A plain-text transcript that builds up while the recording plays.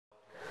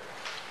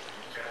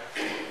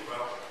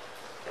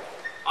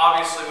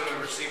Obviously, when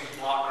we receive a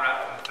block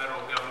grant from the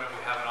federal government,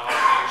 we have an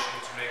obligation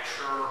to make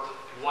sure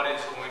what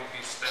is going to be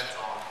spent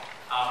on.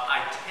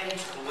 I tend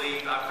to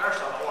believe,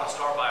 first off, I want to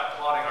start by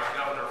applauding our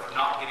governor for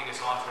not getting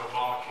us onto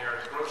Obamacare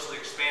and grossly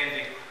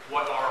expanding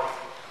what our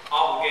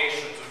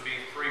obligations would be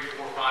 3,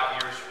 4,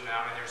 5 years from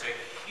now. I mean, there's a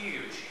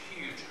huge,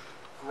 huge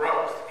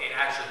growth in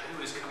actually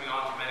who is coming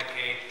onto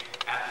Medicaid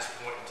at this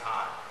point in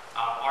time.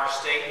 Our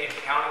state and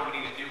county,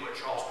 we need to do what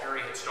Charles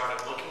Perry had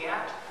started looking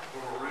at, where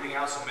we're rooting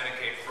out some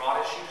Medicaid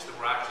fraud issues, that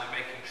we're actually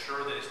making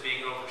sure that it's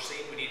being overseen.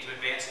 We need to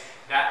advance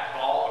that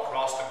ball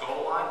across the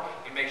goal line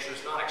and make sure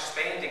it's not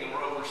expanding and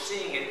we're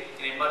overseeing it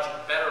in a much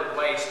better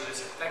way so that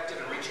it's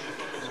effective and reaching the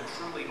people who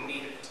truly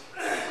need it.